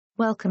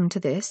Welcome to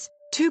this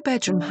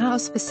two-bedroom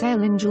house for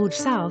sale in George,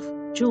 South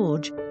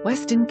George,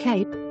 Western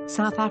Cape,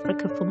 South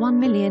Africa for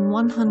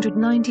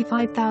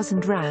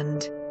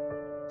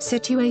R1,195,000.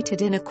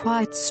 Situated in a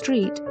quiet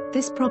street,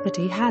 this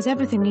property has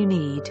everything you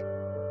need.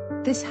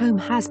 This home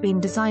has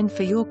been designed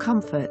for your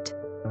comfort.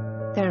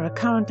 There are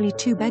currently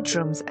 2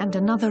 bedrooms and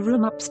another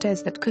room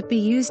upstairs that could be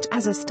used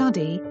as a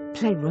study,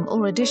 playroom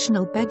or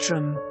additional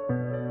bedroom.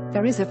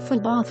 There is a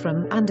full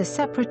bathroom and a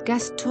separate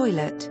guest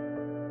toilet.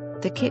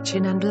 The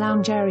kitchen and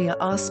lounge area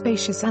are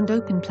spacious and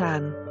open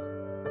plan.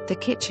 The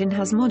kitchen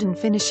has modern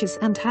finishes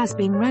and has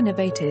been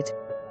renovated.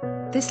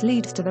 This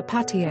leads to the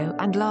patio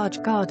and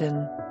large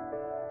garden.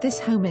 This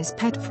home is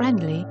pet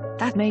friendly,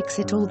 that makes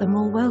it all the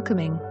more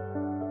welcoming.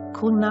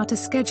 Call now to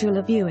schedule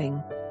a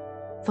viewing.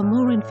 For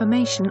more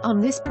information on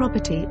this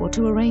property or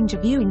to arrange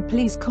a viewing,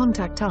 please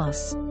contact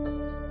us.